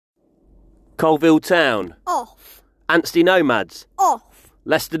Colville Town. Off. Anstey Nomads. Off.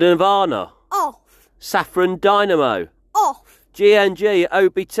 Leicester Nirvana. Off. Saffron Dynamo. Off. GNG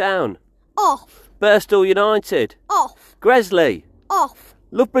Obi Town. Off. Birstall United. Off. Gresley. Off.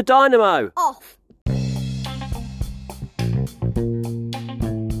 Loughborough Dynamo. Off.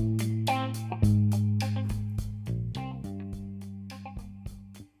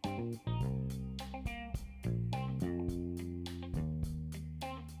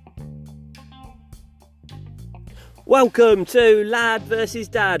 Welcome to Lad versus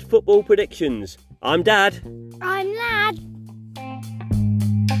Dad Football Predictions. I'm Dad. I'm Lad.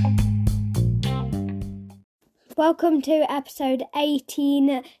 Welcome to episode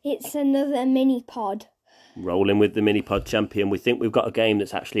 18. It's another mini pod. Rolling with the mini pod champion. We think we've got a game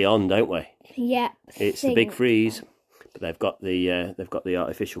that's actually on, don't we? Yep. It's the Big Freeze, but they've got the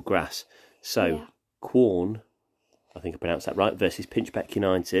artificial grass. So Yeah. Quorn, I think I pronounced that right, versus Pinchbeck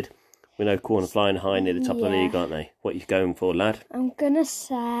United. We know Quorn are flying high near the top of the league, aren't they? What are you going for, lad? I'm going to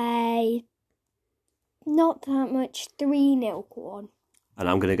say not that much, 3-0 Quorn. And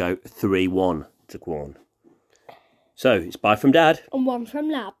I'm going to go 3-1 to Quorn. So, it's bye from Dad. And 1 from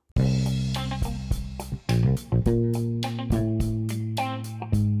Lad.